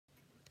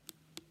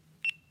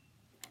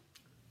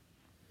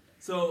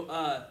So,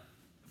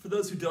 for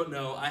those who don't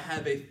know, I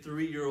have a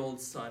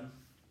 3-year-old son.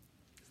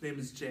 His name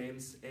is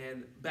James,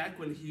 and back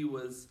when he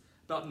was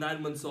about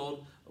 9 months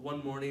old,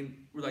 one morning,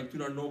 we're like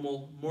doing our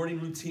normal morning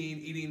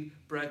routine, eating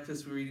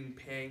breakfast, we were eating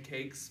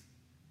pancakes.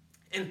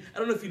 And I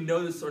don't know if you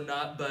know this or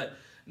not, but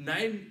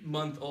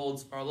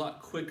 9-month-olds are a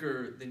lot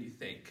quicker than you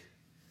think.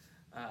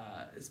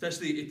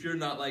 Especially if you're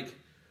not like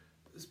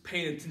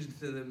paying attention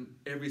to them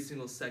every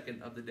single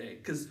second of the day.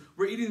 Because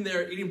we're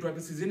eating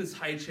breakfast, he's in his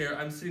high chair,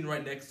 I'm sitting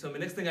right next to him,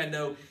 and next thing I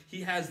know, he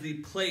has the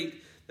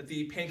plate that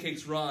the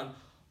pancakes were on,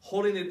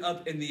 holding it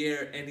up in the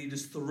air, and he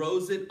just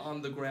throws it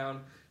on the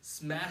ground,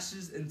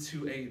 smashes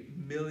into a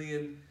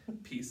million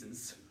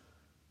pieces.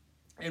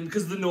 And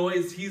because of the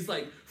noise, he's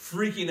like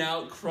freaking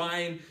out,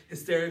 crying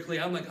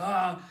hysterically. I'm like,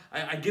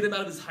 I get him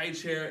out of his high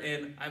chair,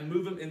 and I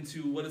move him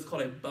into what is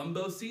called a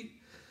bumbo seat.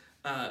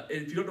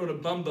 If you don't know what a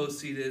bumbo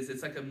seat is,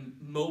 it's like a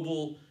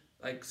mobile,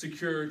 like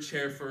secure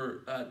chair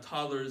for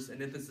toddlers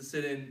and infants to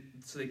sit in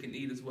so they can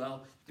eat as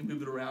well. You can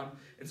move it around.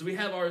 And so we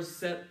have ours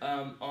set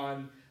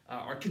on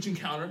our kitchen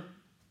counter,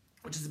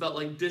 which is about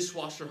like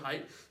dishwasher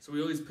height. So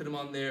we always put him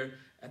on there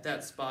at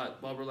that spot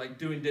while we're like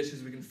doing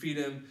dishes. We can feed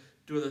him,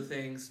 do other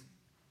things.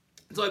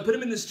 And so I put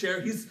him in this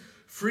chair. He's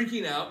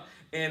freaking out,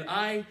 and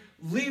I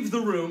leave the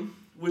room,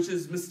 which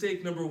is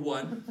mistake number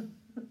 1.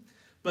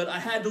 But I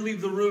had to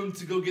leave the room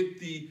to go get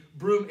the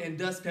broom and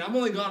dustpan. I'm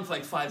only gone for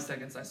like 5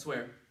 seconds, I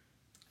swear.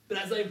 But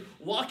as I'm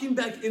walking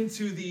back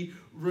into the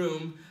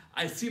room,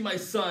 I see my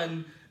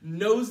son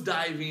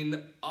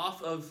nosediving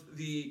off of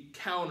the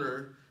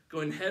counter,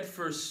 going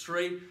headfirst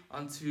straight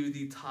onto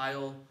the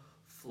tile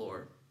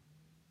floor.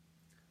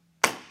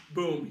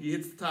 Boom, he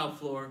hits the tile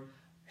floor.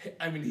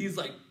 I mean, he's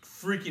like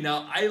freaking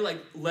out. I like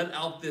let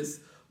out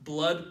this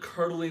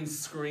blood-curdling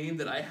scream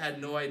that I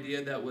had no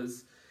idea that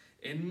was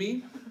in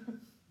me.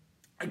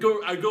 I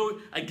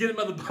get him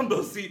out of the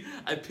bumbo seat,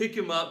 I pick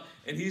him up,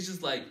 and he's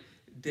just like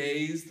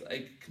dazed,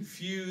 like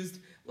confused,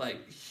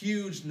 like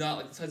huge knot,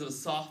 like the size of a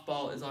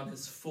softball is on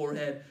his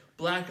forehead,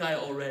 black eye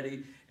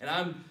already, and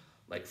I'm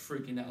like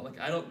freaking out. Like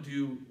I don't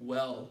do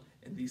well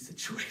in these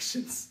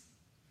situations.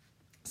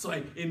 So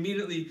I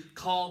immediately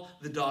call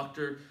the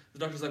doctor. The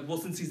doctor's like, well,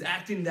 since he's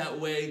acting that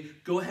way,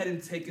 go ahead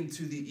and take him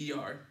to the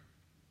ER.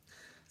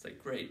 It's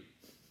like, great.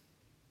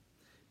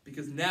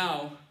 Because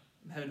now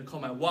I'm having to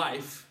call my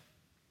wife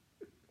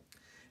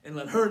and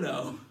let her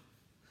know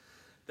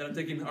that I'm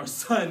taking our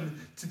son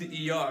to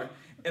the ER.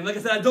 And like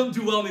I said, I don't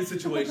do well in these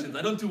situations.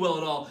 I don't do well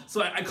at all.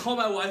 So I call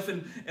my wife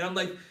and I'm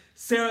like,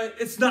 Sarah,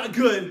 it's not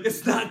good.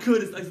 It's not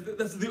good. It's like,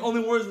 that's the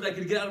only words that I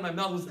could get out of my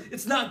mouth was,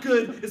 it's not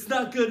good. It's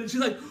not good. And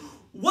she's like,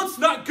 what's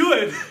not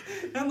good?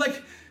 And I'm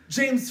like,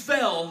 James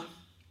fell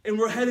and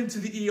we're heading to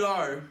the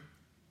ER.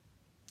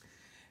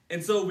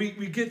 And so we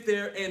get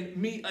there, and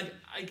me,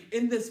 like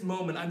in this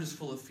moment, I'm just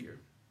full of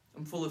fear.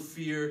 I'm full of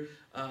fear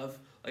of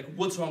like,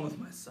 what's wrong with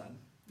my son?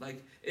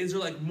 Like, is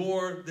there like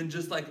more than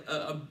just like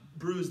a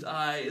bruised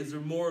eye? Is there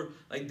more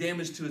like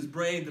damage to his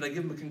brain? Did I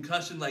give him a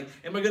concussion? Like,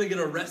 am I gonna get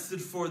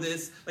arrested for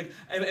this? Like,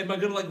 am I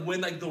gonna like win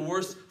like the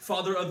worst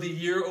father of the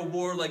year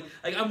award? Like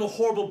I'm a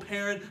horrible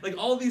parent. Like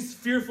all these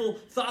fearful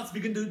thoughts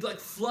begin to like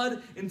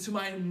flood into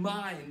my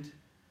mind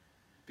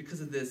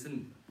because of this.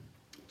 And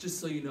just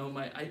so you know,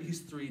 he's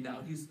 3 now.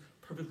 He's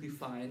perfectly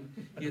fine.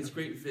 He has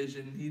great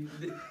vision.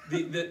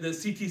 The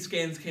CT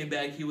scans came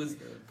back. He was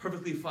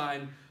perfectly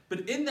fine.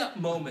 But in that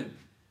moment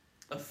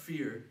of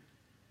fear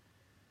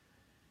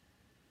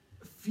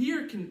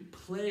can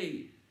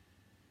play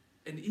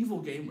an evil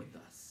game with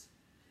us.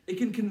 It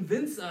can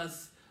convince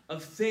us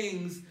of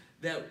things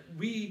that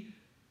we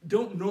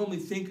don't normally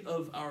think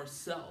of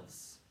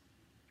ourselves.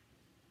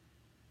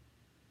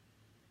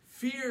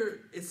 Fear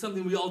is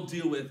something we all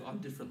deal with on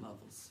different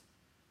levels.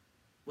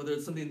 Whether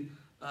it's something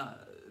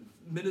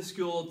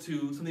minuscule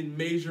to something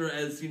major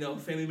as, a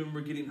family member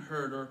getting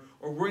hurt,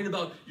 or worrying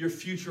about your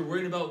future,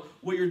 worrying about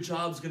what your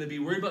job's going to be,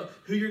 worrying about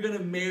who you're going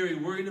to marry,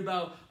 worrying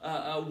about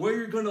where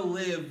you're going to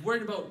live,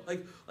 worrying about,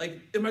 like,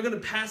 am I going to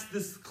pass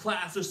this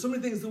class? There's so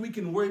many things that we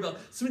can worry about,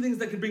 so many things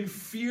that can bring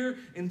fear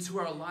into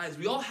our lives.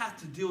 We all have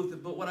to deal with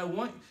it, but what I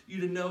want you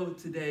to know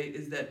today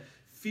is that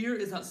fear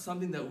is not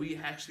something that we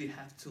actually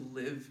have to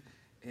live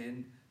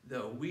in,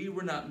 though. We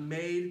were not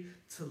made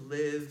to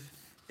live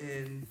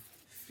in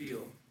fear.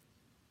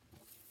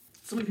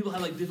 So many people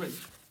have like different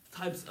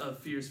types of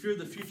fears. Fear of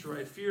the future,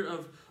 right? Fear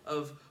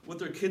of what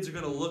their kids are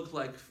going to look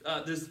like.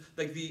 There's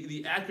like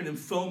the acronym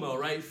FOMO,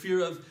 right? Fear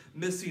of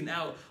missing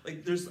out.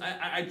 Like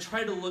I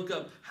try to look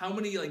up how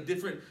many like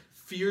different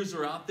fears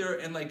are out there,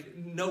 and like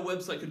no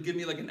website could give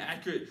me like an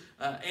accurate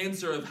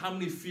answer of how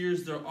many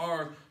fears there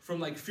are, from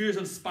like fears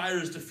of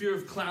spiders to fear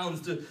of clowns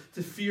to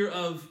fear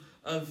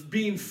of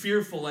being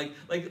fearful, like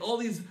all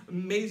these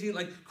amazing,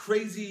 like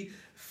crazy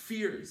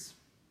fears.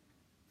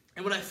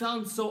 And what I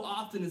found so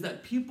often is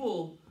that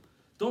people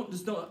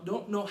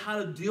don't know how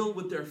to deal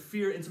with their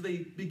fear, and so they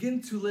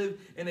begin to live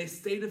in a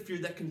state of fear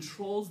that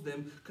controls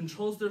them,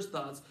 controls their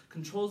thoughts,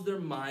 controls their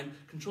mind,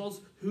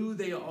 controls who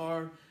they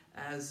are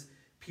as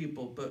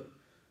people. But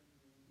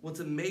what's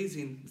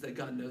amazing is that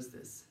God knows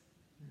this.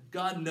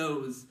 God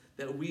knows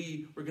that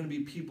we were going to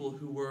be people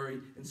who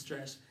worry and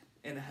stress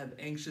and have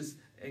anxious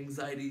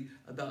anxiety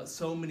about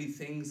so many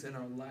things in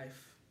our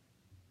life.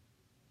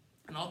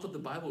 And all throughout the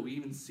Bible, we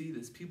even see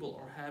this. People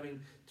are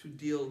having to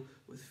deal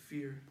with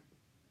fear.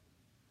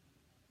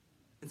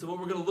 And so what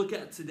we're going to look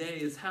at today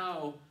is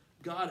how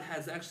God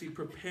has actually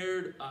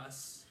prepared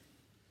us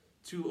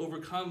to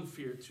overcome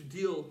fear, to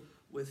deal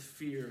with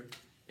fear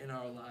in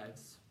our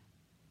lives.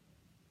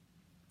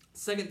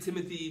 2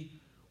 Timothy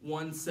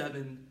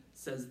 1:7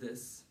 says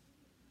this,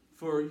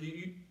 "For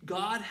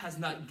God has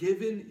not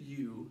given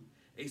you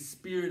a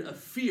spirit of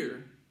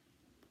fear,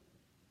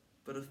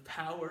 but of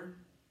power,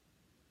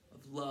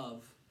 of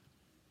love,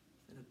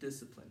 and of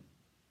discipline."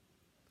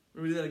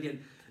 Let me read that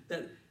again.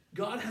 That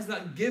God has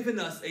not given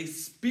us a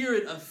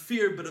spirit of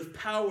fear, but of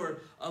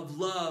power, of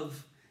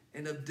love,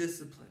 and of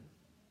discipline.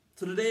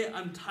 So today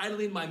I'm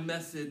titling my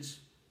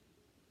message,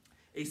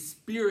 "A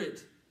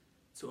Spirit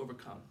to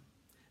Overcome."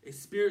 A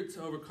spirit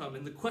to overcome.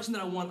 And the question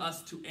that I want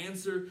us to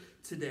answer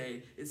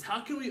today is,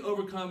 how can we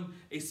overcome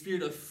a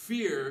spirit of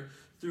fear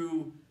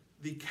through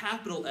the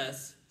capital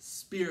S,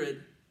 Spirit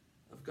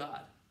of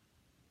God?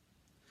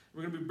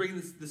 We're going to be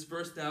breaking this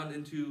verse down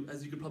into,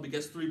 as you could probably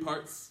guess, 3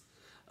 parts: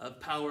 of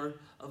power,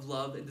 of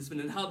love, and discipline,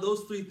 and how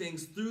those 3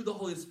 things through the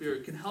Holy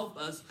Spirit can help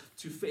us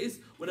to face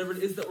whatever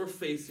it is that we're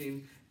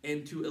facing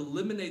and to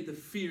eliminate the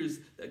fears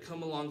that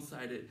come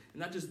alongside it, and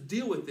not just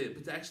deal with it,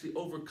 but to actually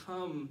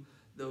overcome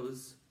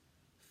those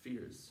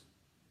fears.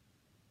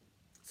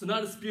 So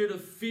not a spirit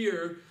of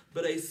fear,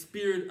 but a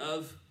spirit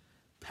of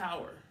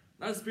power.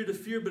 Not a spirit of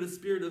fear, but a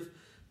spirit of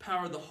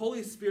power. The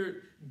Holy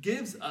Spirit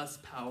gives us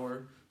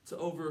power to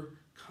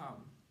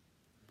overcome.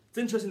 It's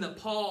interesting that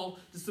Paul,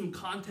 just some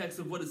context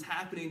of what is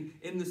happening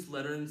in this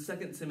letter in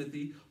 2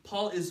 Timothy,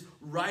 Paul is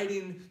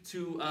writing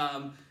to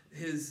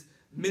his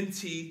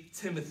mentee,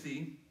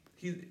 Timothy.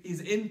 He's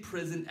in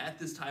prison at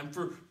this time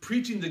for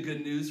preaching the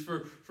good news,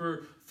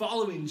 for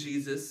following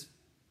Jesus.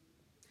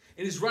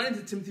 And he's writing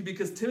to Timothy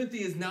because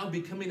Timothy is now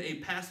becoming a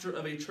pastor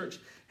of a church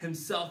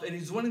himself. And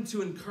he's wanting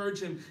to encourage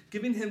him,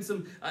 giving him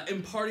some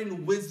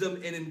imparting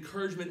wisdom and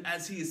encouragement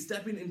as he is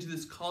stepping into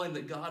this calling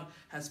that God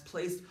has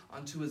placed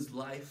onto his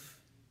life.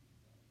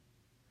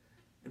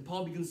 And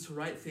Paul begins to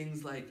write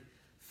things like,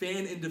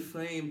 "Fan into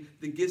flame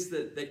the gifts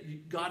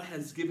that God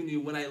has given you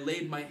when I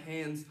laid my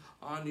hands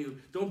on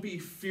you. Don't be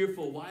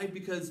fearful." Why?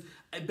 Because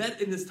I bet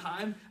in this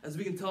time, as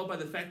we can tell by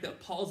the fact that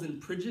Paul's in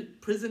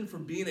prison for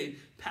being a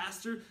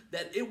pastor,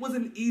 that it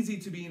wasn't easy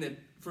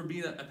for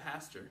being a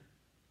pastor.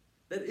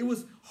 That it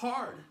was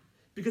hard.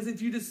 Because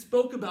if you just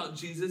spoke about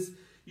Jesus,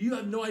 you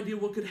have no idea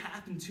what could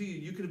happen to you.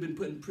 You could have been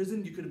put in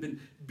prison. You could have been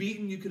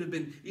beaten. You could have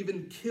been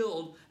even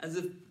killed,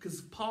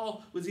 because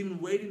Paul was even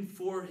waiting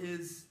for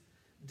his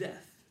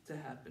death to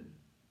happen.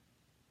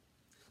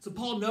 So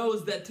Paul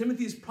knows that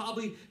Timothy is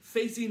probably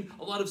facing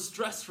a lot of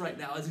stress right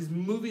now as he's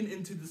moving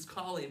into this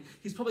calling.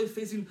 He's probably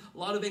facing a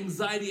lot of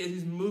anxiety as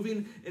he's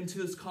moving into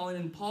this calling.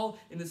 And Paul,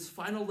 in his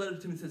final letter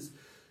to Timothy, says,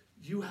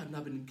 "You have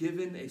not been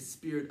given a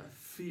spirit of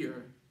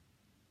fear,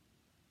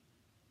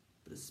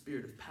 but a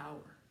spirit of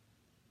power."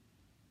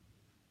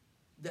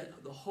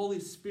 That the Holy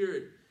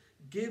Spirit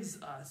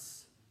gives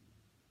us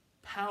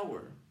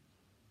power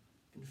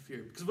and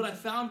fear. Because what I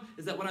found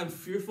is that when I'm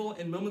fearful,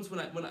 in moments when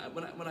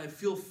I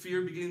feel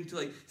fear beginning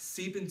to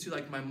seep into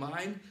my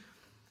mind,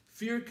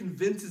 fear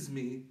convinces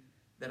me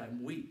that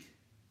I'm weak.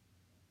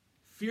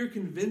 Fear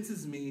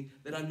convinces me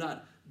that I'm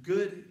not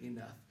good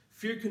enough.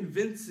 Fear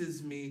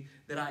convinces me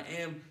that I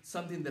am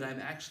something that I'm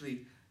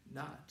actually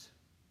not.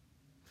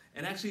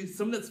 And actually,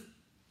 something that's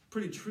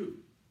pretty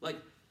true.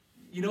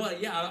 You know what?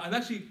 Yeah,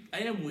 I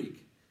am weak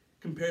in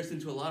comparison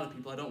to a lot of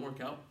people. I don't work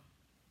out.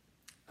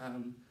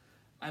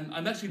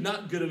 I'm actually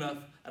not good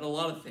enough at a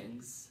lot of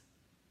things.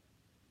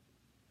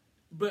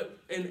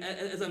 And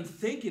as I'm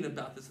thinking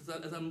about this,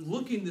 as I'm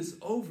looking this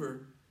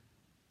over,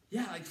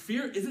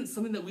 fear isn't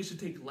something that we should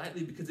take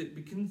lightly, because it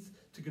begins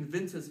to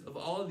convince us of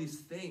all of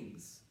these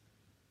things.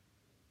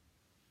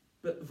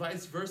 But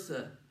vice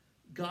versa,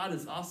 God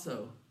is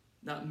also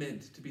not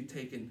meant to be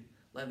taken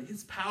lightly.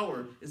 His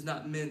power is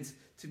not meant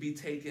to be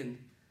taken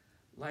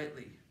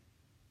lightly.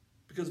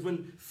 Because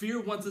when fear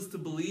wants us to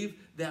believe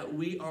that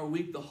we are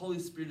weak, the Holy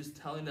Spirit is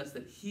telling us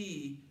that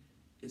He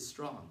is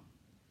strong,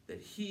 that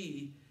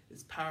He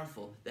is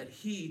powerful, that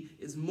He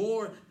is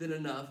more than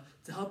enough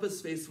to help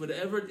us face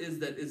whatever it is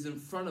that is in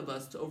front of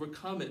us, to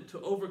overcome it, to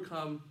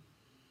overcome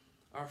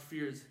our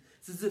fears.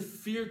 It's as if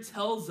fear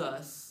tells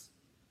us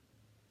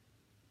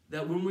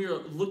that when we are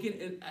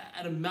looking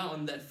at a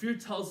mountain, that fear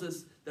tells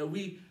us that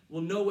we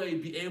will no way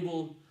be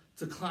able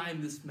to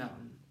climb this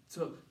mountain,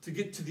 to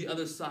get to the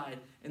other side.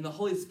 And the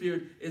Holy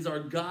Spirit is our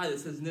guide that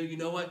says, no, you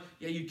know what?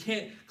 Yeah, you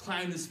can't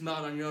climb this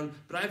mountain on your own,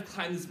 but I've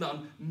climbed this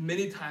mountain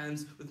many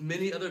times with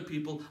many other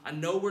people. I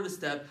know where to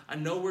step. I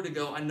know where to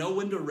go. I know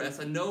when to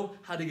rest. I know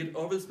how to get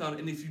over this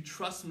mountain. And if you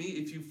trust me,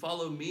 if you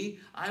follow me,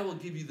 I will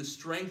give you the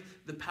strength,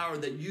 the power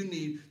that you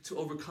need to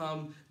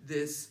overcome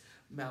this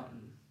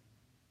mountain.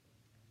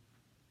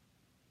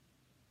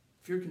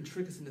 Fear can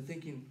trick us into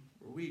thinking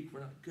we're weak,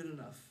 we're not good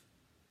enough,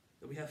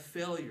 that we have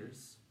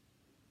failures.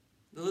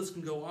 The list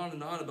can go on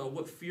and on about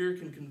what fear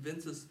can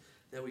convince us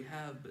that we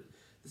have, but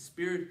the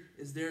Spirit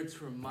is there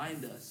to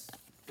remind us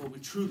what we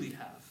truly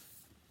have,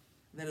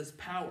 and that is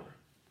power.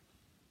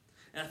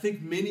 And I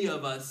think many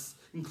of us,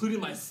 including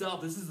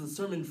myself, this is a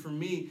sermon for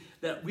me,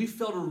 that we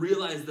fail to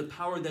realize the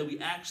power that we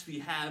actually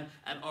have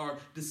at our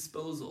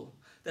disposal.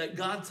 That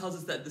God tells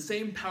us that the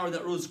same power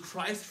that rose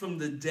Christ from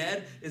the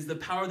dead is the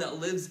power that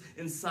lives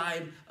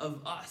inside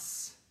of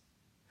us.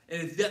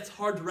 And if that's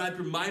hard to wrap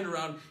your mind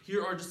around,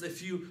 here are just a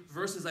few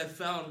verses I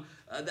found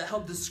that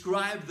help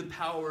describe the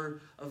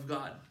power of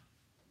God.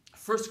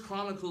 1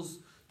 Chronicles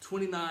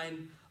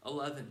 29:11.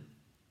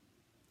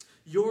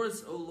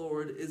 Yours, O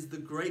Lord, is the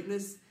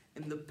greatness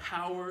and the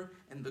power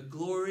and the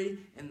glory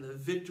and the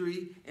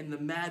victory and the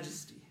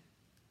majesty.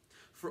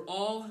 For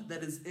all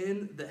that is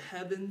in the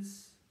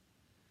heavens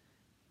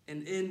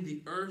and in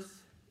the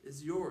earth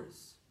is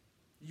yours.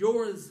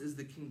 Yours is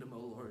the kingdom, O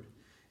Lord,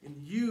 and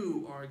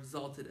you are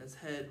exalted as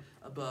head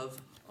above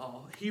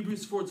all.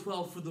 Hebrews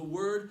 4:12, for the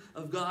word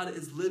of God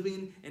is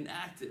living and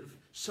active,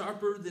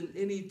 sharper than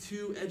any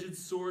two-edged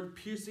sword,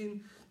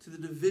 piercing to the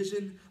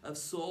division of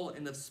soul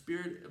and of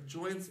spirit, of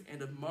joints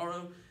and of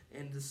marrow,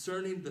 and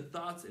discerning the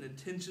thoughts and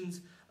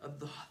intentions of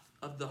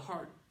the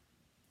heart.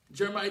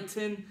 Jeremiah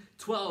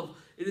 10:12,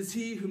 it is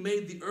he who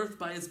made the earth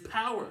by his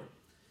power,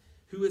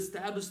 who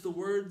established the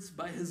words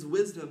by his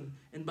wisdom,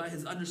 and by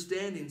his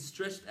understanding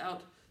stretched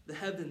out the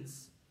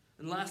heavens.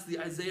 And lastly,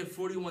 Isaiah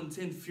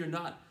 41:10, fear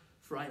not,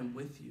 for I am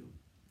with you.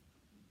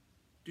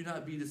 Do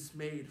not be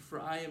dismayed,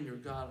 for I am your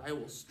God. I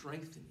will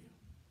strengthen you.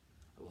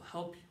 I will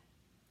help you.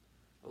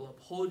 I will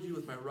uphold you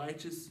with my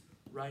righteous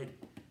right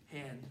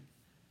hand.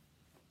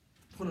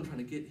 What I'm trying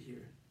to get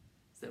here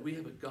is that we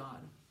have a God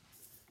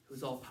who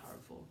is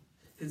all-powerful.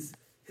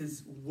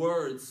 His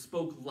words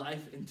spoke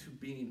life into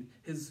being.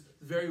 His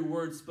very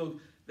words spoke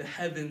the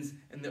heavens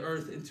and the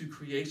earth into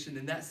creation.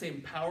 And that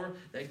same power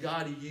that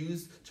God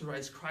used to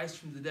rise Christ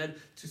from the dead,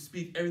 to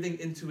speak everything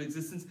into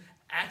existence,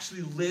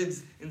 actually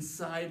lives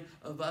inside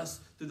of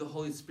us through the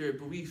Holy Spirit.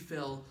 But we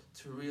fail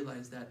to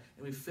realize that,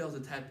 and we fail to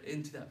tap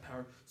into that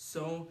power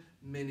so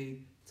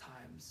many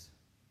times.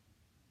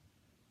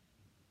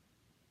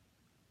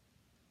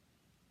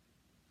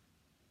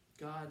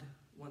 God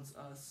wants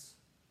us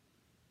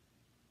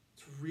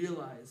to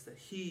realize that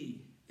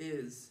he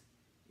is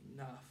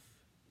enough.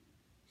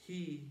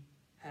 He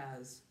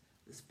has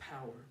this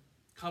power.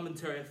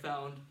 Commentary I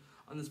found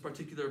on this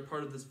particular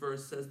part of this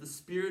verse says, the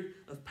spirit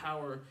of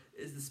power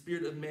is the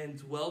spirit of man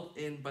dwelt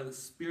in by the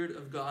Spirit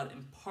of God,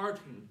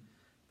 imparting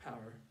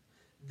power.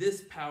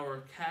 This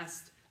power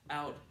casts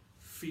out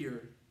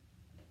fear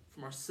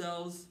from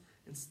ourselves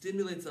and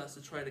stimulates us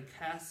to try to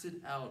cast it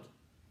out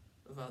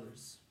of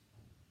others.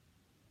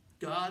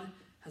 God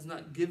has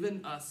not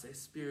given us a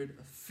spirit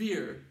of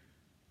fear,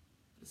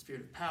 but a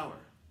spirit of power.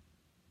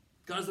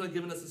 God has not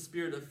given us a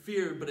spirit of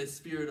fear, but a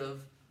spirit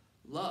of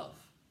love.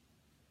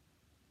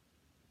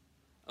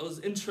 I was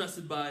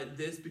interested by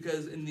this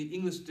because in the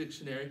English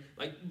dictionary,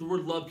 like, the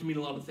word love can mean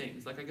a lot of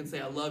things. Like, I can say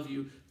I love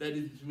you, that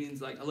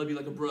means like I love you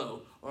like a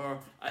bro. Or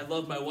I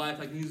love my wife,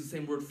 I can use the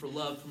same word for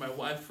love for my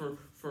wife,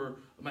 for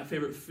my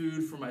favorite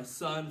food, for my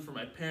son, for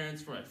my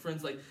parents, for my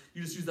friends. Like,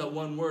 you just use that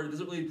one word. It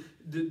doesn't really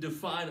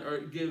define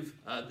or give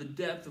the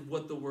depth of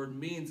what the word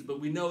means. But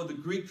we know the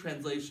Greek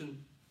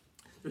translation,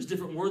 there's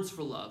different words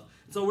for love.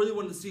 And so I really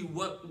wanted to see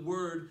what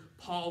word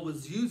Paul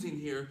was using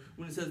here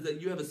when he says that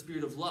you have a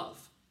spirit of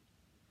love.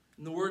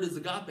 And the word is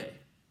agape.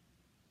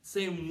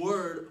 Same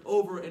word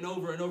over and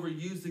over and over,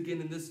 used again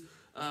in this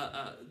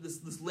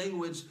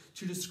language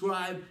to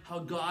describe how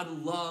God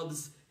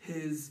loves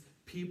his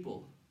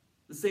people.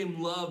 The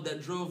same love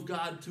that drove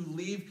God to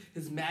leave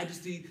his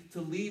majesty, to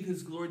leave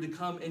his glory, to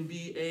come and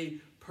be a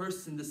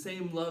person. The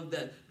same love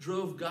that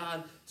drove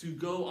God to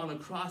go on a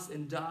cross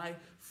and die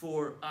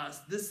for us.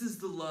 This is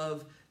the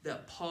love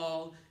that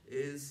Paul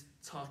is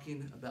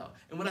talking about.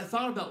 And when I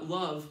thought about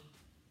love,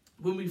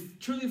 when we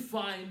truly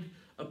find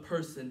a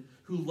person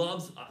who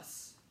loves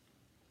us,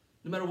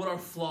 no matter what our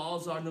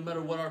flaws are, no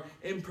matter what our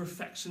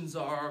imperfections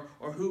are,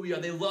 or who we are,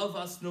 they love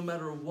us no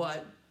matter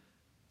what.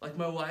 Like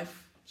my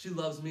wife, she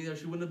loves me, or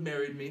she wouldn't have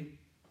married me.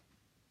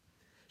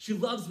 She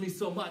loves me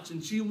so much,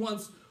 and she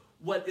wants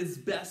what is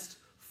best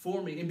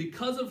for me. And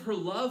because of her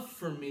love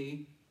for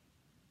me,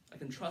 I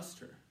can trust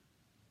her,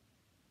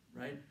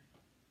 right?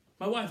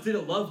 My wife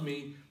didn't love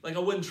me, like I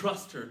wouldn't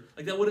trust her.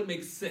 Like, that wouldn't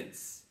make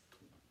sense.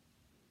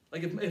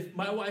 Like, if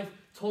my wife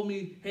told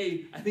me,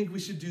 hey, I think we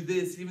should do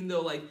this, even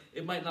though like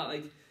it might not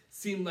like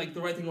seem like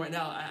the right thing right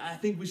now, I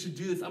think we should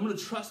do this. I'm going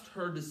to trust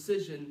her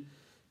decision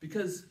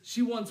because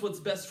she wants what's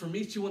best for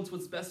me. She wants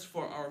what's best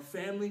for our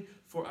family,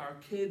 for our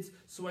kids.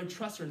 So I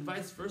trust her, and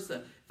vice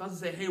versa. If I was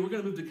to say, hey, we're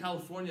going to move to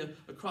California,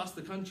 across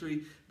the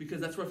country,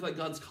 because that's where I feel like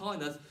God's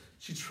calling us,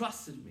 she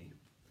trusted me,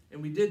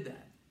 and we did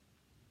that.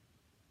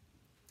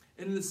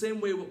 And in the same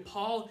way, what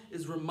Paul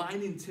is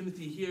reminding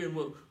Timothy here, and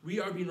what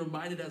we are being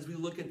reminded as we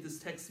look at this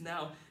text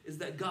now, is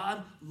that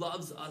God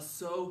loves us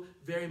so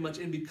very much.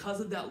 And because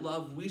of that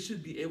love, we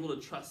should be able to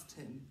trust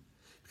him.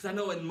 Because I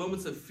know in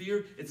moments of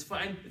fear, it's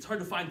hard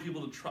to find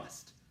people to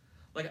trust.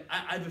 Like,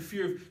 I have a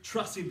fear of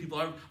trusting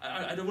people.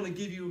 I don't want to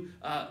give you,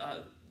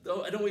 I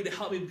don't want you to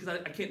help me because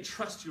I can't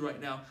trust you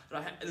right now.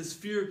 And this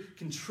fear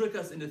can trick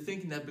us into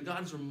thinking that, but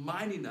God is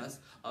reminding us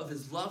of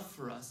his love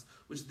for us,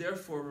 which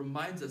therefore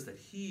reminds us that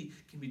he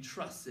can be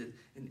trusted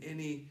in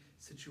any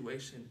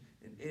situation,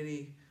 in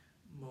any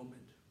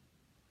moment.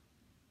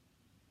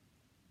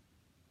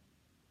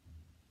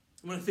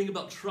 When I think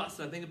about trust,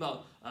 I think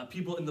about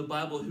people in the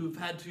Bible who've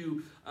had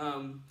to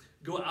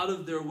go out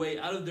of their way,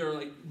 out of their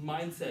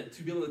mindset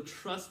to be able to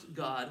trust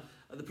God.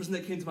 The person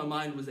that came to my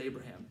mind was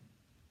Abraham.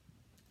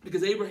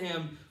 Because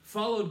Abraham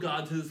followed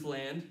God to this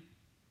land.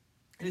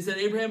 And he said,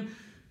 Abraham,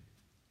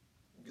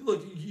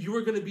 look, you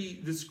are going to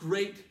be this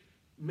great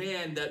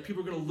man that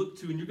people are going to look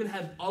to, and you're going to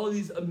have all of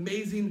these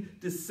amazing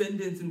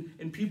descendants,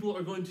 and people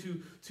are going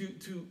to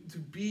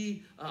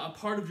be a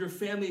part of your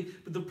family.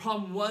 But the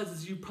problem was,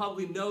 as you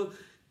probably know,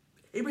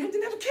 Abraham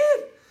didn't have a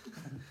kid.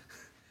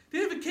 He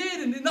didn't have a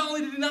kid, and not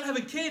only did he not have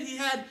a kid,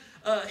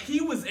 he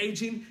was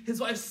aging. His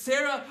wife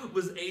Sarah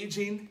was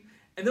aging,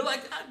 and they're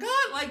like,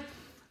 God,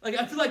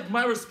 I feel like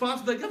my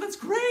response was like, God, that's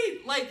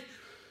great.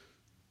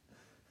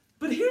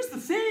 But here's the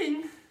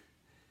thing: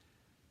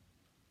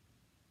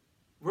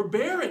 we're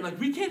barren.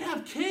 We can't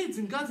have kids,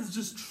 and God says,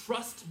 just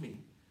trust me,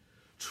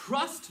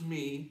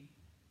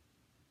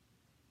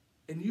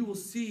 and you will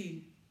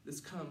see this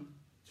come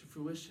to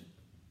fruition.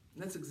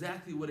 And that's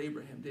exactly what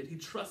Abraham did. He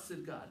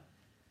trusted God.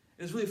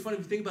 And it's really funny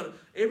if you think about it.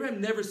 Abraham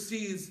never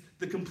sees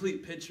the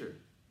complete picture.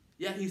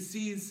 Yeah, he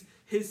sees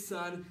his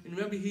son, and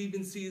remember, he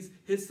even sees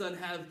his son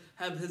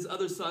have his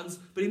other sons,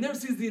 but he never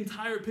sees the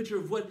entire picture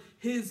of what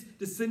his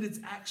descendants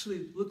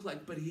actually look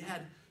like. But he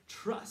had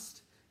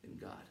trust in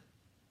God.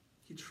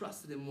 He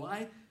trusted him.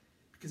 Why?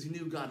 Because he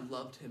knew God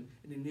loved him,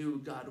 and he knew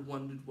God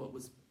wanted what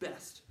was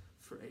best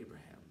for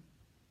Abraham,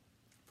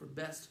 for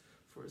best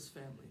for his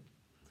family.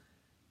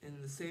 And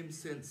in the same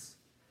sense,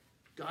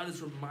 God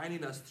is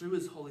reminding us through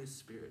his Holy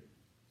Spirit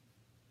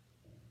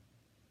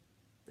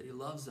that he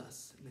loves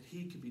us and that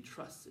he can be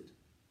trusted.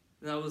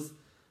 And I was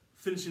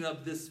finishing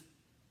up this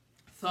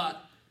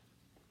thought.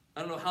 I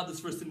don't know how this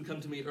verse didn't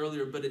come to me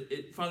earlier, but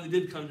it finally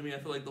did come to me. I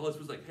feel like the Holy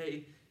Spirit was like,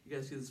 hey, you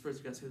guys see this verse,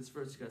 you guys see this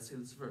verse, you guys see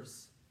this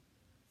verse.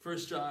 1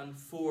 John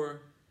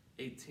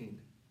 4:18.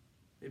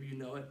 Maybe you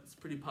know it. It's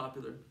pretty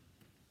popular.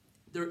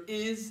 There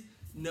is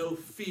no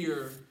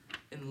fear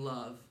in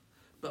love,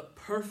 but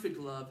perfect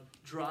love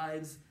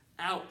drives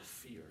out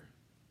fear.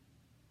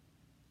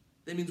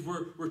 That means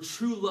where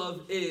true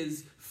love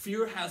is,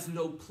 fear has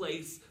no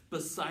place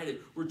beside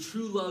it. Where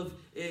true love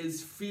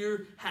is,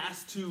 fear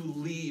has to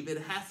leave.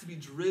 It has to be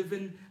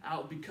driven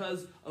out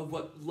because of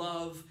what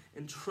love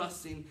and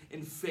trusting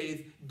and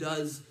faith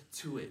does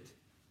to it.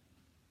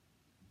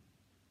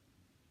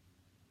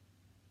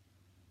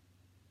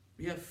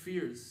 We have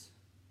fears,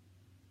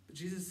 but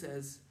Jesus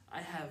says,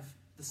 I have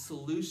the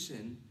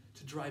solution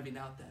to driving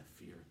out that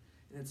fear,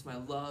 and it's my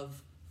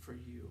love for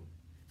you.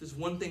 There's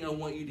one thing I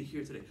want you to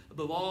hear today.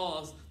 Above all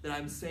else that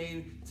I'm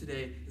saying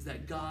today is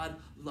that God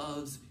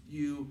loves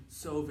you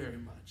so very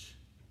much.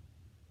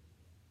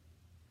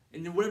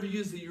 And whatever it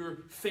is that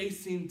you're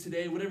facing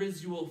today, whatever it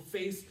is you will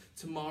face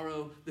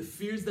tomorrow, the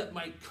fears that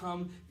might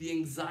come, the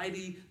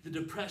anxiety, the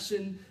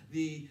depression,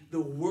 the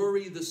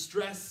worry, the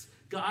stress,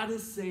 God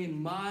is saying,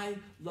 my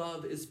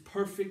love is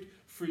perfect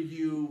for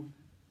you,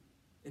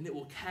 and it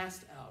will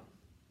cast out,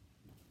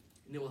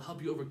 and it will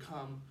help you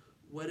overcome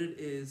what it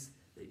is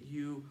that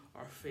you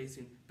are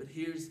facing. But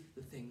here's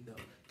the thing,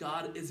 though.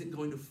 God isn't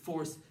going to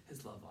force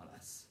his love on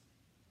us.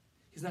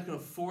 He's not going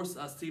to force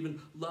us to even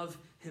love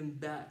him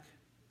back.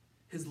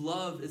 His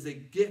love is a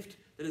gift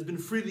that has been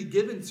freely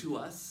given to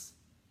us,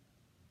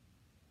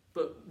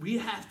 but we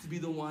have to be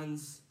the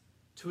ones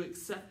to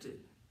accept it.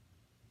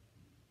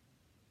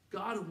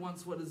 God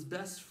wants what is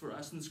best for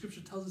us, and the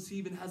scripture tells us he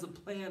even has a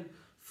plan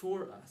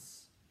for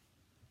us.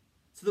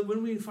 So that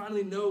when we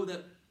finally know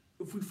that,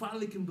 if we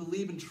finally can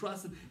believe and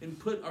trust and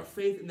put our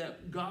faith in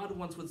that God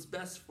wants what's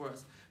best for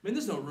us,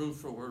 there's no room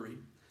for worry.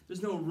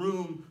 There's no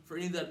room for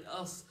any of that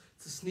else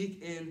to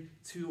sneak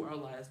into our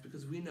lives,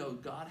 because we know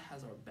God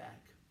has our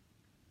back.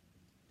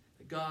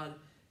 That God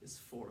is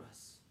for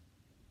us.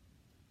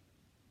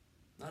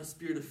 Not a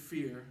spirit of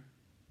fear,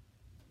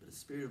 but a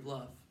spirit of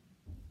love.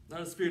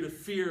 Not a spirit of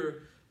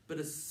fear, but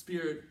a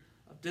spirit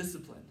of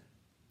discipline.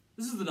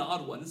 This is an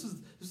odd one. This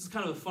is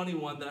kind of a funny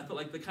one that I felt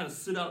like they kind of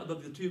stood out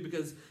above the two,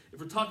 because if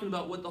we're talking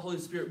about what the Holy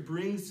Spirit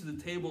brings to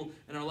the table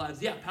in our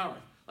lives, yeah, power.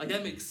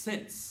 That makes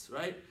sense,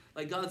 right?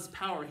 God's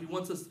power, he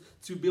wants us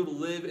to be able to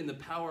live in the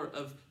power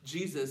of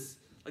Jesus.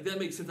 That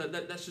makes sense.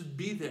 That should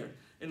be there.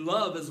 And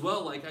love as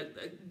well. I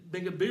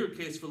make a bigger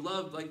case for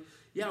love.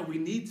 Yeah, we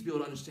need to be able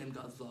to understand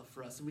God's love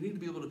for us, and we need to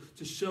be able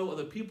to show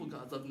other people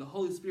God's love, and the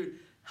Holy Spirit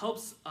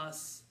helps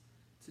us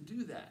to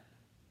do that.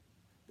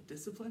 But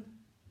discipline?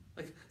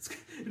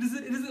 It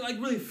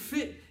doesn't really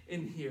fit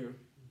in here.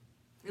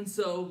 And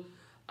so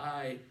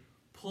I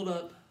pulled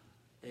up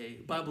a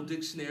Bible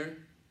dictionary,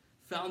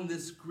 found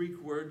this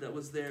Greek word that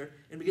was there,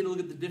 and began to look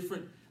at the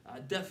different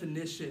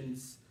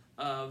definitions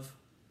of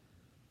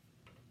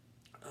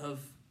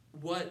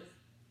what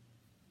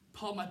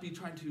Paul might be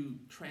trying to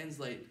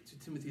translate to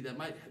Timothy that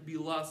might be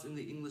lost in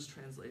the English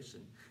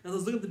translation. As I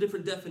was looking at the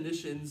different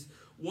definitions,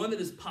 one that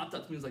just popped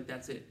up to me was like,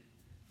 that's it.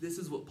 This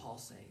is what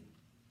Paul's saying.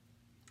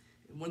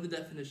 And one of the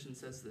definitions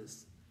says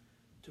this: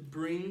 to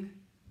bring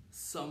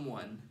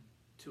someone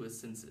to his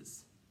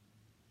senses.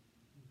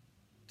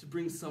 To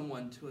bring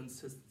someone to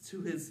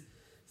his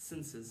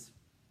senses.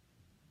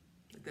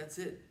 Like, that's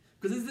it.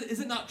 Because is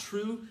it not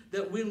true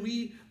that when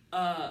we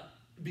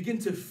begin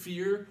to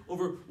fear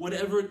over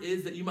whatever it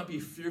is that you might be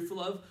fearful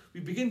of, we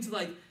begin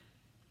to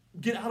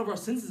get out of our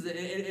senses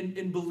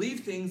and believe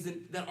things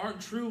that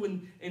aren't true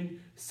and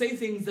say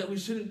things that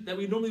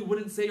we normally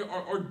wouldn't say,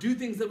 or do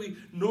things that we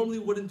normally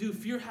wouldn't do.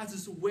 Fear has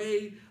this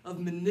way of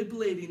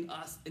manipulating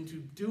us into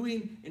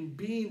doing and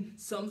being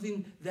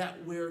something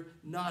that we're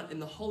not.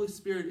 And the Holy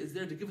Spirit is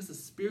there to give us a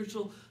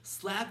spiritual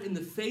slap in the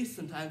face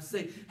sometimes,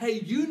 say, hey,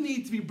 you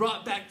need to be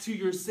brought back to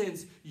your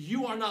sense.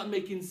 You are not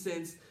making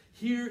sense.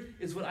 Here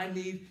is what I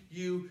need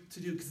you to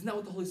do. Because isn't that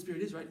what the Holy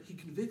Spirit is, right? He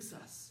convicts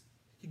us.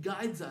 He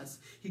guides us.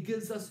 He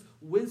gives us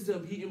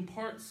wisdom. He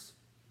imparts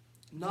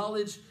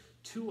knowledge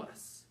to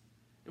us.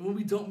 And when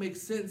we don't make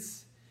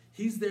sense,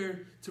 he's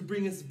there to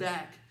bring us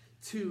back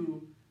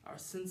to our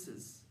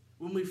senses.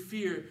 When we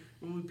fear,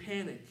 when we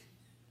panic,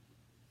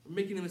 we're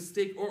making a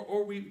mistake,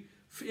 or we,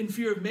 in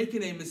fear of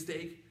making a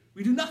mistake,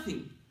 we do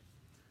nothing.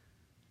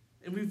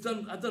 And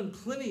I've done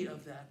plenty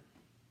of that.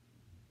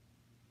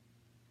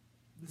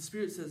 The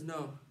Spirit says,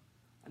 no,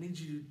 I need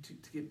you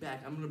to get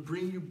back. I'm going to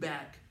bring you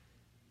back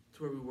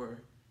to where we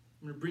were.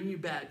 I'm going to bring you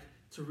back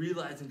to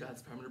realizing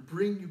God's power. I'm going to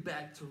bring you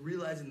back to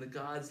realizing that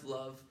God's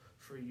love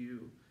for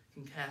you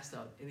can cast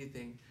out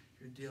anything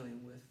you're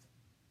dealing with.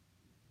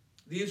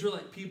 The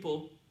Israelite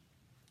people,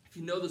 if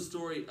you know the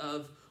story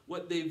of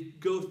what they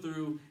go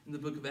through in the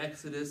book of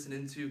Exodus and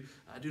into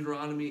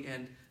Deuteronomy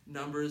and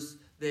Numbers,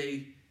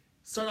 they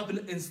start up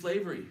in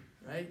slavery,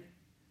 right?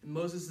 And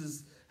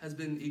Moses has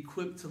been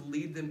equipped to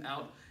lead them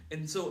out.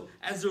 And so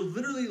as they're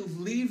literally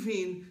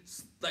leaving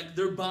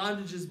their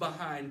bondages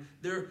behind,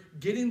 they're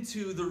getting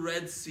to the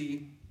Red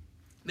Sea,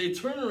 they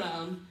turn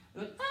around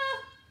and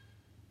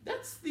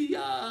that's the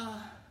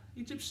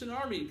Egyptian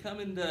army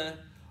coming to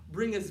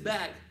bring us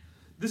back.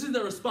 This is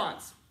their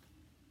response.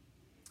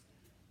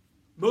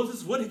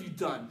 Moses, what have you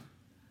done?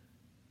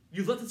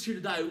 You've left us here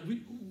to die.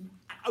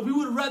 We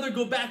would rather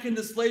go back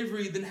into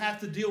slavery than have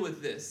to deal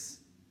with this.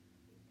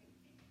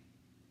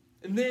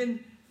 And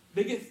then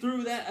they get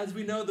through that, as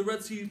we know, the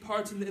Red Sea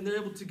parts, and they're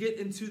able to get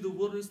into the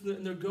wilderness,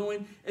 and they're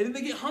going, and then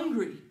they get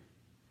hungry.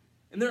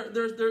 And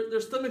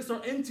their stomachs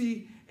are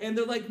empty, and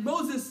they're like,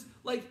 Moses,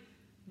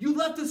 you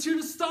left us here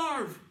to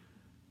starve.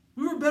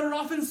 We were better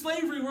off in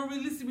slavery where at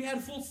least we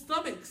had full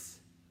stomachs.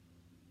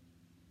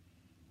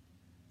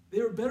 They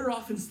were better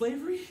off in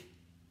slavery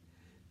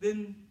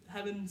than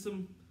having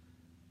some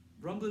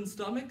rumbling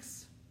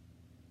stomachs.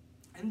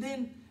 And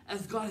then,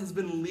 as God has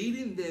been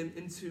leading them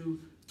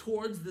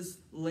towards this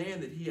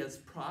land that he has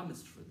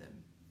promised for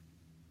them,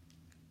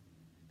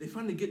 they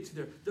finally get to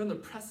they're on the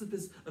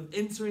precipice of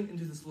entering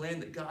into this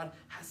land that God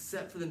has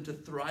set for them to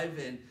thrive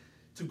in,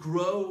 to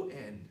grow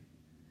in.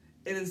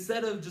 And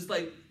instead of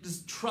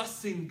just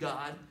trusting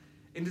God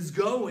and just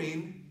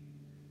going,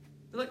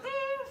 they're like,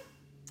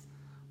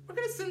 we're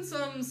going to send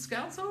some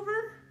scouts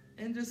over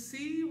and just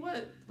see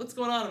what's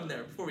going on in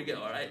there before we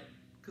go, all right?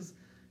 Because,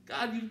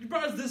 God, you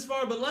brought us this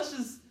far, but let's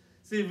just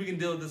see if we can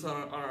deal with this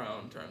on our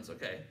own terms,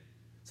 okay?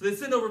 So they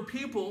send over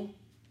people,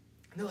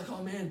 and they're like,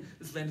 oh man,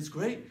 this land is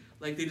great.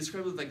 They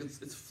describe it like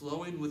it's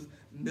flowing with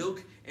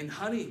milk and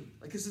honey.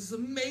 It's this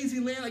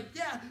amazing land.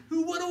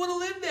 Who wouldn't want to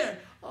live there?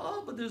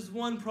 Oh, but there's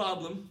one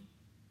problem.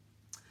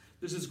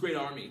 There's this great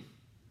army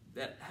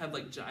that have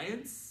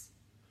giants,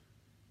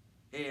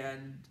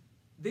 and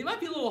they might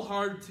be a little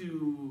hard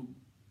to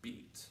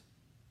beat.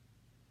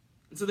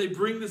 And so they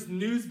bring this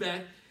news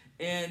back,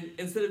 and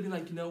instead of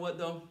being you know what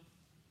though,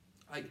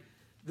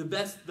 the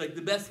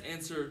best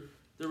answer,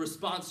 the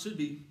response should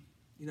be,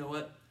 you know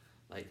what,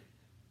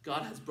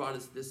 God has brought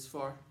us this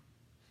far.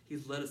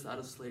 He's led us out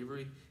of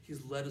slavery.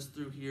 He's led us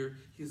through here.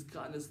 He's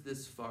gotten us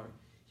this far.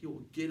 He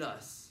will get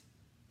us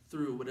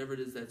through whatever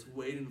it is that's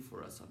waiting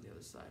for us on the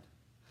other side.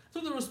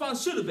 So the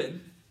response should have been.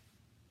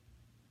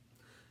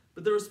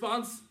 But the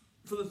response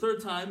for the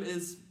third time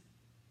is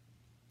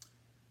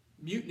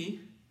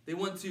mutiny. They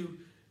want to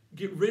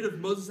get rid of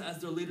Moses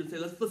as their leader. Say,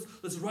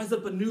 let's rise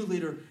up a new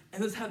leader,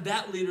 and let's have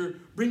that leader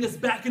bring us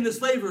back into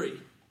slavery.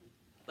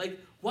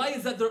 Why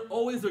is that they're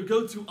always their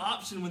go-to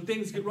option when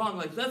things get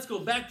wrong? Let's go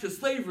back to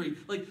slavery.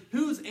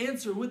 Whose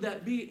answer would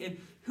that be? And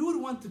who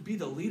would want to be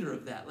the leader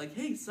of that?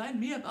 Hey, sign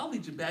me up. I'll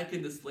lead you back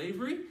into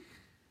slavery.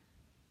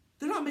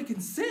 They're not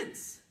making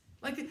sense.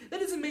 That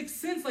doesn't make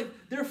sense.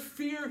 Their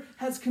fear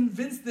has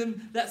convinced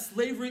them that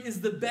slavery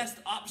is the best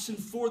option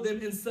for them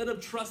instead of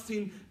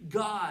trusting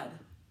God.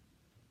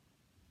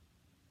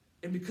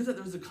 And because of that,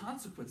 there was a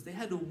consequence. They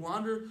had to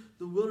wander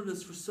the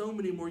wilderness for so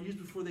many more years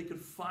before they could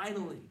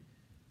finally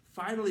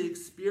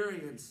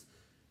experience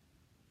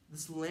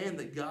this land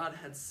that God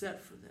had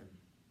set for them.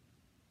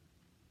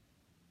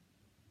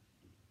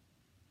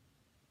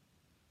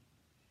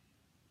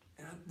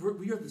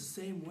 we are the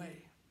same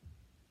way.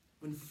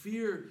 When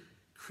fear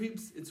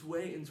creeps its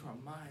way into our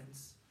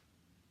minds,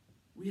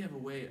 we have a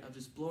way of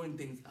just blowing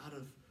things out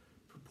of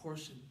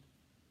proportion.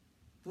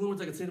 The only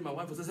words I could say to my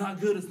wife was, it's not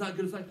good, it's not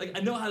good, it's not. Like,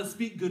 I know how to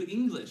speak good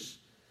English.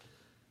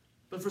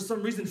 But for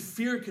some reason,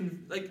 fear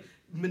can,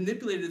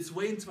 manipulate its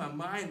way into my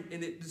mind,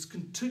 and it just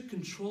took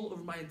control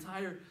over my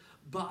entire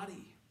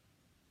body.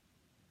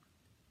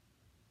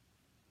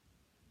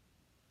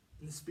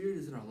 And the Spirit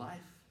is in our life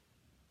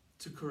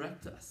to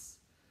correct us,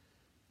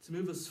 to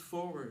move us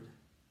forward,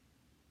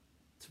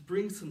 to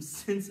bring some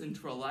sense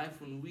into our life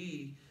when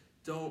we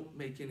don't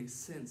make any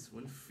sense,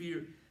 when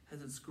fear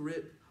has its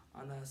grip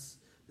on us.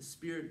 The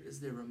Spirit is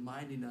there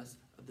reminding us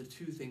of the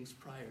two things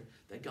prior,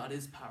 that God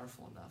is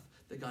powerful enough,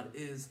 that God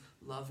is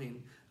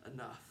loving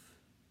enough.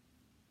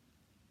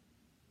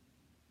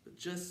 But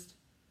just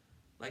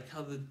like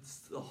how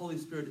the Holy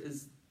Spirit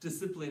is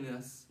disciplining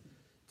us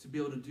to be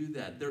able to do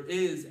that, there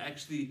is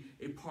actually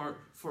a part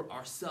for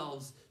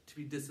ourselves to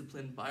be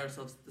disciplined by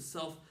ourselves, the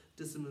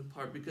self-discipline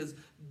part, because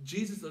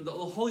Jesus, the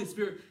Holy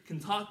Spirit, can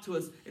talk to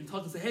us and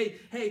say,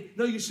 hey,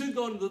 no, you should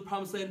go into the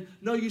promised land.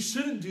 No, you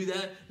shouldn't do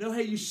that. No,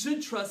 hey, you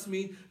should trust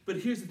me. But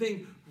here's the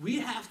thing. We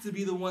have to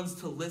be the ones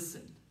to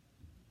listen.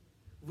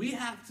 We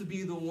have to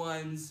be the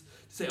ones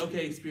to say,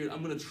 okay, Spirit,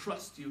 I'm going to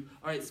trust you.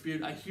 All right,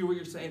 Spirit, I hear what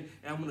you're saying,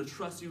 and I'm going to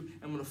trust you.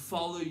 I'm going to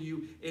follow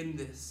you in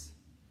this.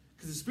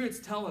 Because the Spirit's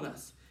telling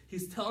us.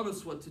 He's telling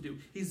us what to do.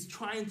 He's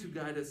trying to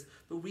guide us,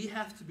 but we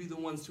have to be the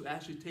ones to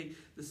actually take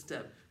the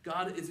step.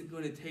 God isn't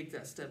going to take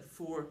that step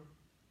for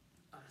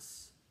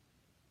us.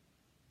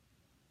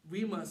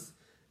 We must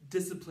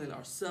discipline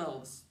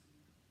ourselves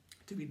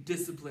to be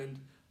disciplined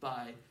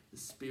by the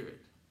Spirit.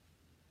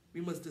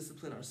 We must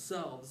discipline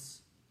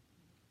ourselves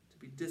to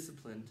be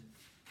disciplined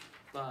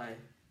by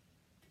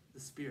the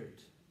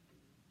Spirit.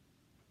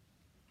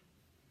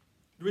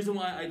 The reason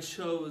why I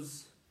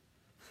chose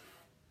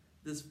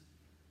this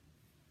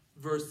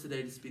verse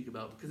today to speak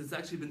about, because it's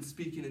actually been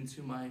speaking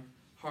into my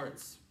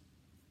hearts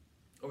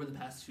over the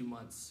past few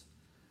months.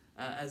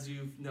 As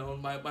you've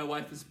known, my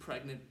wife is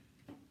pregnant.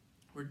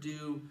 We're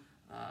due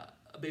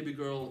a baby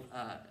girl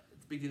at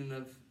the beginning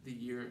of the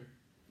year.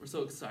 We're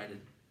so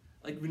excited.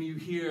 Like when you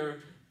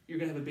hear you're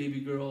going to have a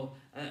baby girl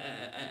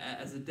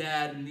as a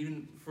dad, and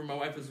even for my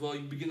wife as well,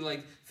 you begin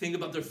to think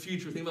about their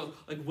future, think about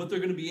what they're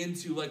going to be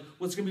into,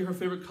 what's going to be her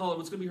favorite color,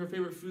 what's going to be her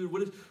favorite food,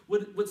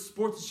 what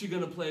sports is she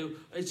going to play,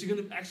 is she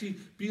going to actually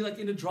be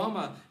into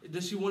drama,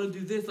 does she want to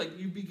do this?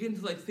 You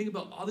begin to think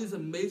about all these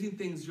amazing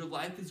things your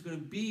life is going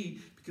to be,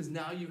 because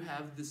now you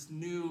have this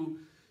new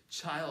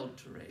child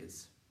to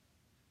raise.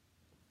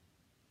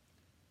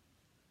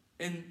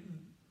 And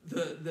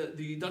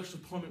the doctor's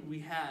appointment we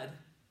had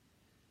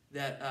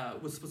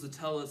that was supposed to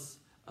tell us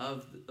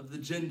of the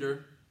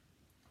gender,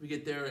 we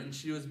get there and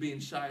she was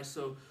being shy,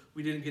 so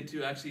we didn't get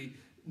to actually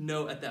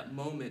know at that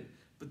moment.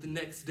 But the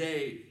next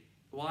day,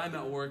 while I'm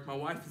at work, my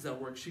wife is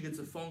at work, she gets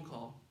a phone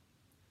call.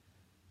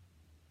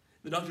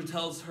 The doctor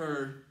tells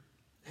her,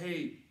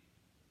 hey,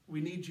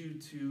 we need you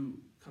to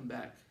come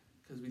back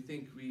because we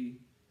think we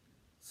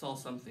saw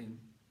something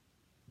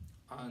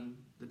on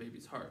the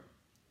baby's heart.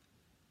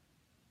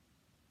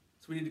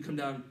 So we need to come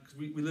down, because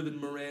we live in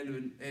Miranda,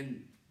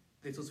 and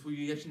they told us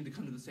we actually need to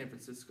come to the San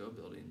Francisco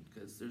building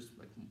because there's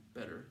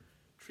better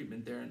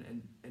treatment there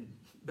and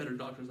better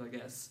doctors, I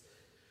guess.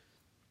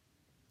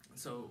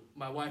 So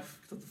my wife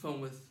gets off the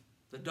phone with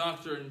the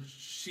doctor, and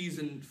she's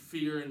in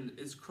fear and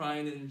is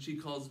crying, and she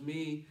calls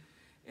me.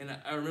 And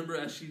I remember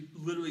as she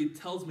literally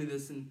tells me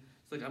this, and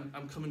it's like,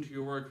 I'm coming to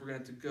your work, we're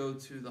going to have to go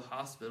to the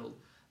hospital.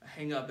 I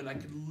hang up, and I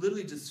could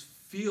literally just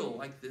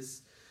feel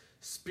this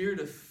spirit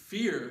of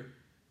fear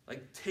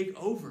take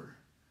over.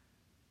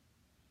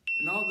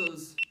 And all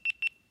those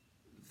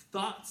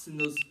thoughts and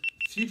those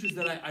futures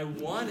that I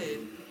wanted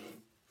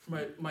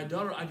for my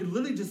daughter, I could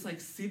literally just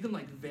see them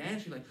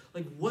vanishing.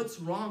 What's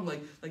wrong?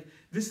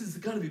 This has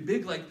got to be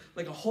big.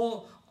 A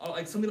whole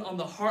something on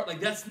the heart.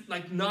 That's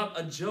not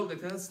a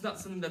joke. That's not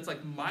something that's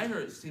minor.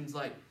 It seems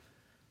like.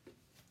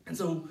 And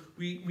so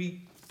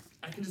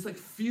I can just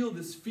feel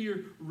this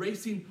fear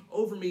racing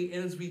over me.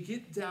 And as we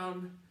get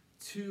down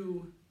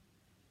to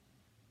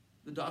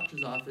the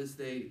doctor's office,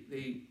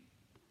 they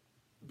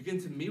begin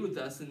to meet with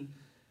us, and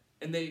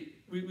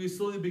we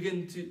slowly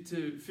begin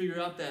to figure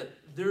out that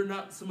they're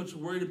not so much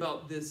worried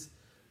about this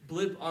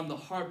blip on the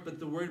heart, but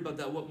they're worried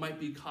about what might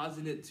be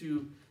causing it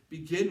to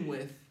begin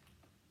with.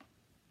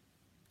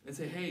 And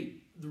say, hey,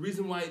 the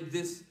reason why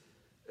this,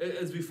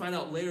 as we find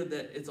out later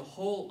that it's a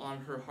hole on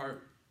her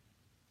heart,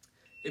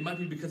 it might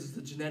be because it's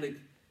a genetic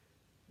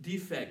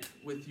defect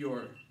with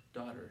your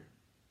daughter.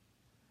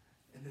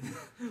 And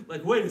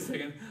then, wait a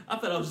second, I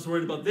thought I was just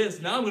worried about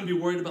this. Now I'm going to be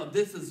worried about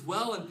this as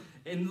well.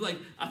 And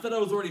I thought I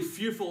was already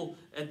fearful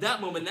at that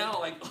moment.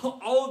 Now,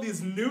 all of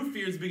these new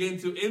fears begin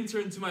to enter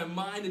into my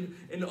mind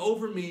and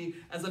over me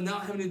as I'm now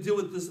having to deal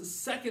with this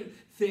second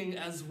thing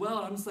as well.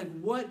 I'm just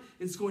what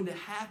is going to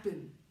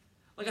happen?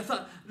 Like, I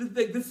thought,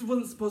 like, this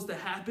wasn't supposed to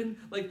happen.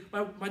 Like,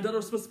 my daughter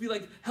was supposed to be,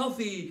 like,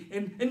 healthy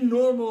and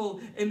normal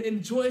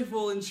and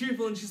joyful and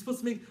cheerful. And she's supposed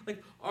to make,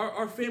 like,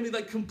 our family,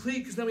 like, complete.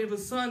 Because now we have a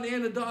son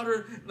and a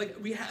daughter. Like,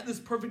 we had this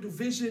perfect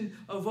vision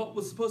of what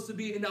was supposed to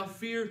be. And now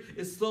fear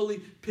is slowly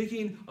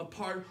picking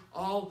apart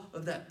all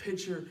of that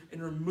picture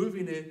and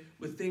removing it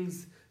with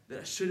things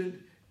that shouldn't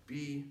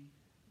be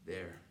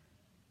there.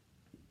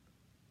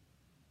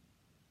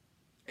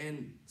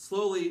 And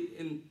slowly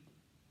and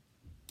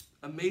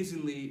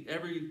amazingly,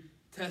 every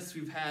test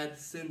we've had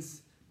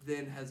since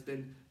then has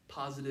been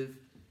positive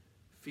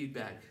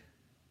feedback.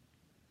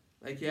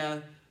 Like,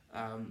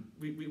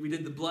 we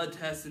did the blood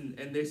test, and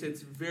they said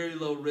it's very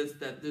low risk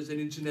that there's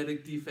any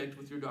genetic defect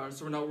with your daughter,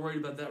 so we're not worried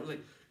about that. We're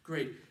like,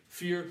 great,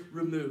 fear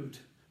removed,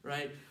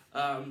 right?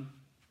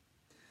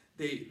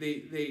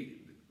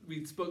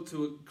 We spoke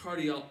to a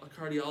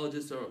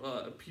cardiologist or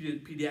a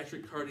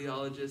pediatric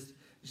cardiologist.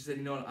 She said,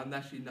 you know what, I'm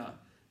actually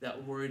not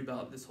that worried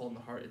about this hole in the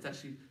heart. It's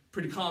actually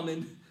pretty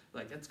common.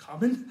 Like, that's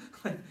common?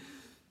 And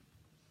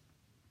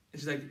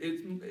she's like,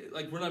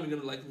 we're not even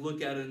going to, like,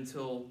 look at it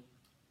until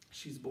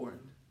she's born.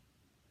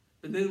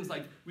 And then it was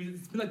like,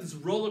 it's been like this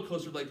roller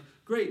coaster of, like,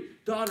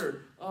 great,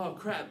 daughter, oh,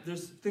 crap,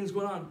 there's things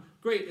going on.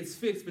 Great, it's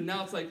fixed. But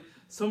now it's like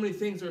so many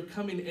things are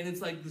coming, and it's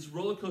like this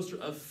roller coaster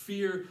of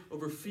fear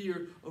over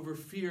fear over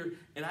fear.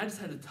 And I just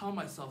had to tell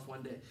myself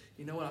one day,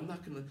 you know what, I'm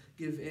not going to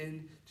give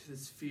in to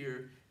this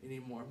fear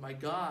anymore. My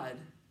God,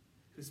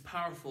 who's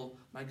powerful,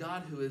 my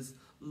God who is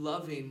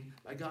loving,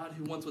 my God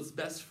who wants what's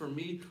best for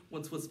me,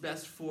 wants what's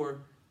best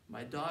for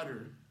my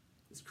daughter,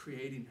 is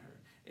creating her.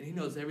 And he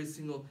knows every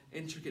single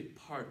intricate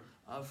part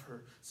of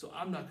her. So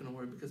I'm not going to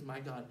worry because my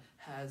God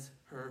has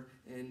her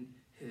in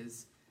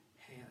his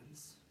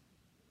hands.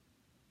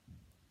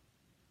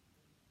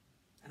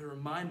 And to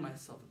remind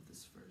myself of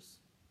this verse,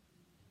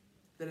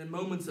 that in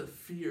moments of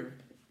fear,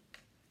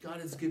 God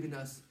is giving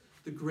us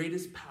the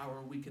greatest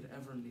power we could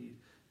ever need,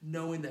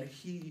 knowing that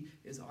he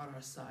is on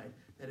our side,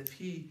 that if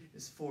he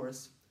is for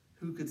us,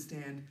 who could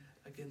stand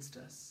against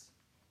us?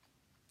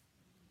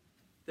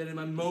 That in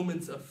my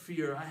moments of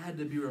fear, I had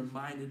to be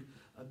reminded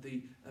of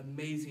the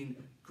amazing,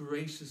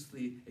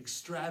 graciously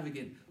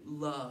extravagant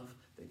love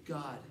that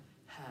God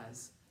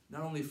has,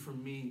 not only for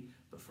me,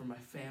 but for my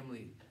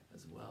family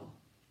as well.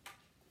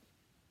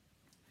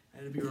 I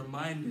had to be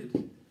reminded,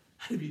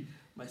 I had to be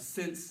my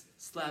sense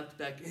slapped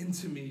back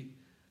into me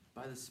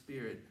by the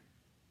Spirit,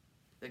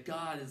 that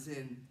God is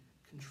in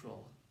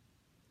control.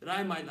 That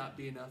I might not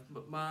be enough,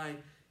 but my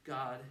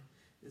God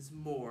is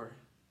more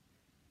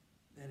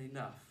than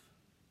enough.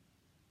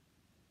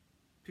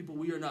 People,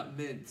 we are not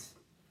meant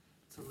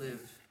to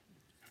live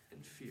in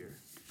fear.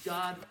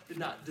 God did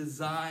not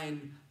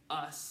design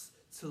us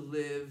to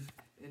live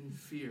in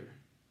fear.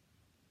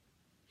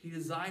 He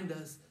designed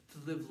us to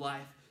live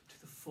life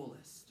to the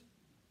fullest.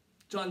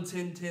 John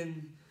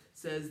 10:10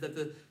 says that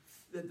the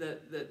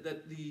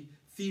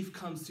thief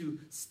comes to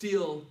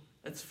steal.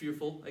 That's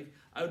fearful. Like,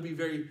 I would be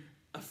very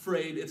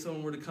afraid if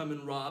someone were to come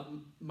and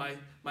rob my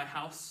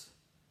house.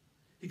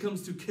 He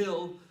comes to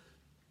kill.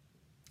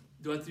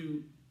 Do I have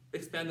to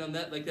expand on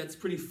that? Like, that's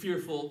pretty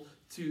fearful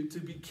to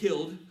be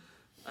killed.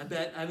 I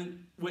bet I haven't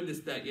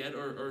witnessed that yet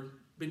or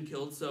been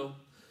killed. So,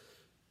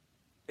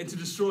 and to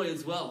destroy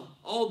as well.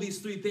 All these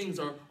three things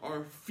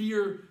are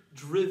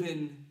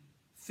fear-driven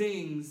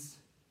things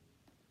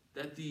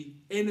that the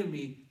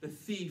enemy, the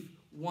thief,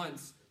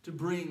 wants to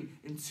bring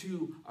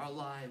into our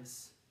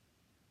lives.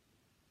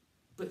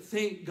 But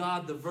thank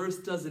God the verse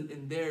doesn't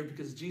end there,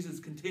 because Jesus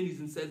continues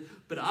and says,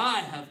 but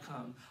I have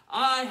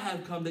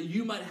come that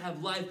you might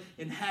have life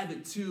and have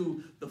it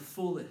to the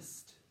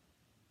fullest.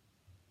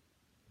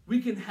 We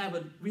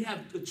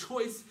have a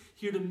choice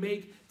here to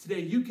make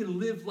today. You can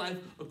live life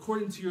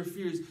according to your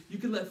fears. You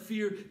can let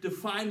fear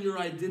define your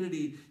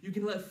identity. You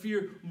can let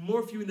fear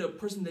morph you into a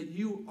person that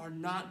you are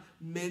not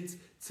meant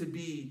to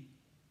be.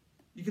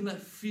 You can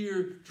let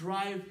fear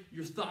drive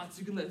your thoughts.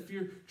 You can let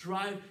fear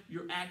drive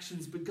your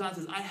actions. But God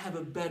says, I have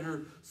a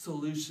better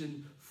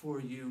solution for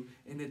you.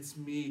 And it's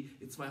me.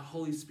 It's my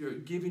Holy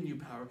Spirit giving you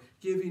power,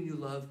 giving you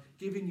love,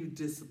 giving you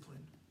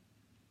discipline,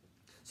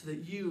 so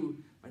that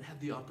you might have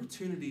the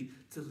opportunity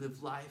to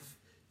live life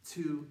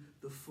to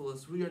the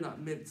fullest. We are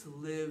not meant to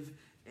live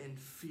in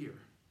fear.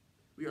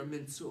 We are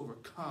meant to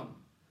overcome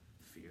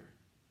fear.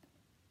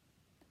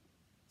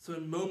 So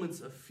in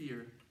moments of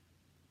fear,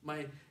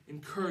 my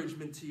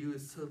encouragement to you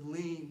is to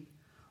lean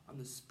on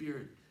the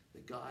Spirit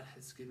that God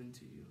has given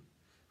to you.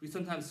 We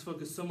sometimes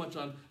focus so much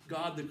on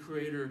God the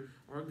Creator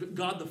or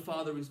God the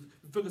Father. We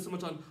focus so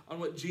much on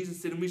what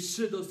Jesus did, and we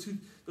should those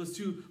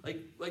two like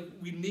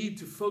we need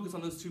to focus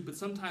on those two. But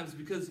sometimes,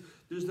 because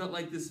there's not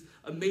like this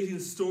amazing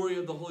story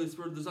of the Holy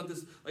Spirit, there's not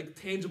this like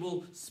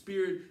tangible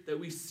Spirit that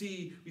we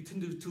see, we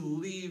tend to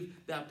leave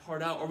that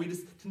part out, or we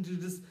just tend to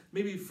just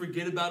maybe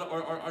forget about it,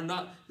 or are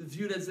not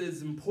viewed as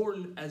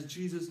important as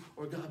Jesus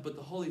or God. But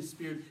the Holy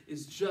Spirit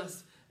is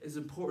just as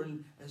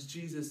important as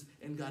Jesus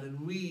and God, and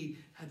we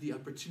have the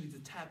opportunity to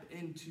tap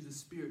into the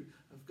Spirit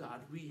of God.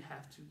 We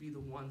have to be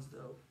the ones,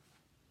 though,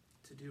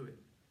 to do it.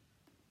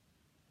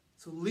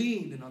 So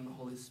lean in on the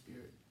Holy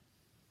Spirit.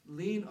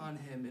 Lean on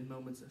him in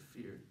moments of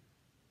fear.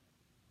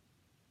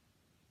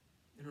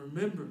 And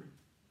remember,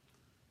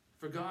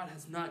 for God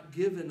has not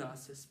given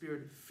us a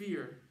spirit of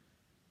fear,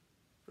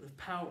 but of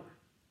power,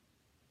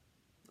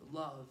 of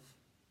love,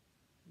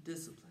 and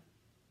discipline.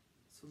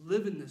 So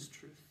live in this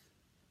truth.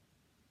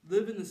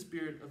 Live in the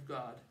Spirit of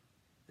God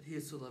that he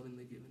has so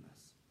lovingly given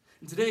us.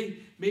 And today,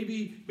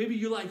 maybe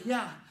you're like,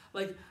 yeah,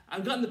 like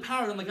I've gotten the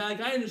power, and I'm like,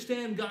 I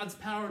understand God's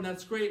power, and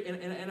that's great,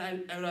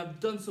 and I've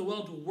done so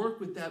well to work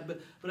with that, but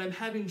I'm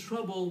having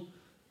trouble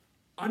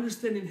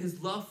understanding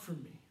his love for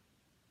me.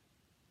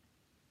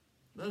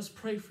 Let us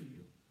pray for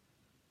you.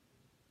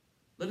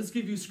 Let us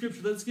give you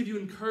scripture. Let us give you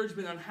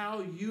encouragement on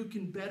how you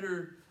can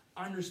better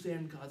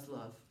understand God's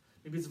love.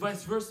 Maybe it's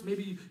vice versa.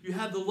 Maybe you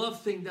have the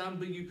love thing down,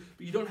 but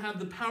you don't have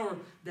the power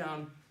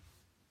down.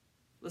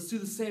 Let's do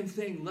the same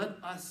thing. Let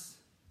us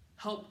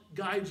help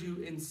guide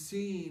you in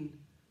seeing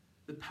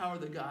the power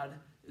that God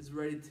is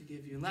ready to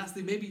give you. And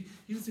lastly, maybe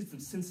you just need some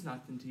sense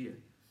knocked into you.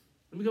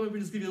 Let me go maybe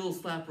just give you a little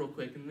slap real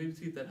quick, and maybe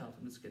see if that helps.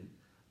 I'm just kidding.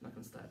 I'm not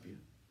going to slap you.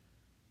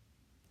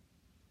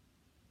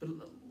 But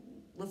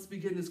let's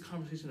begin this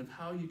conversation of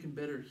how you can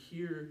better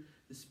hear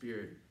the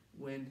Spirit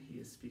when he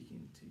is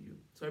speaking to you.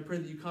 So I pray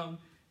that you come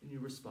and you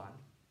respond.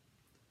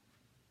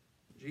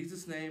 In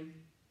Jesus' name,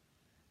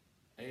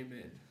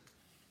 amen.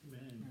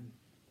 Amen.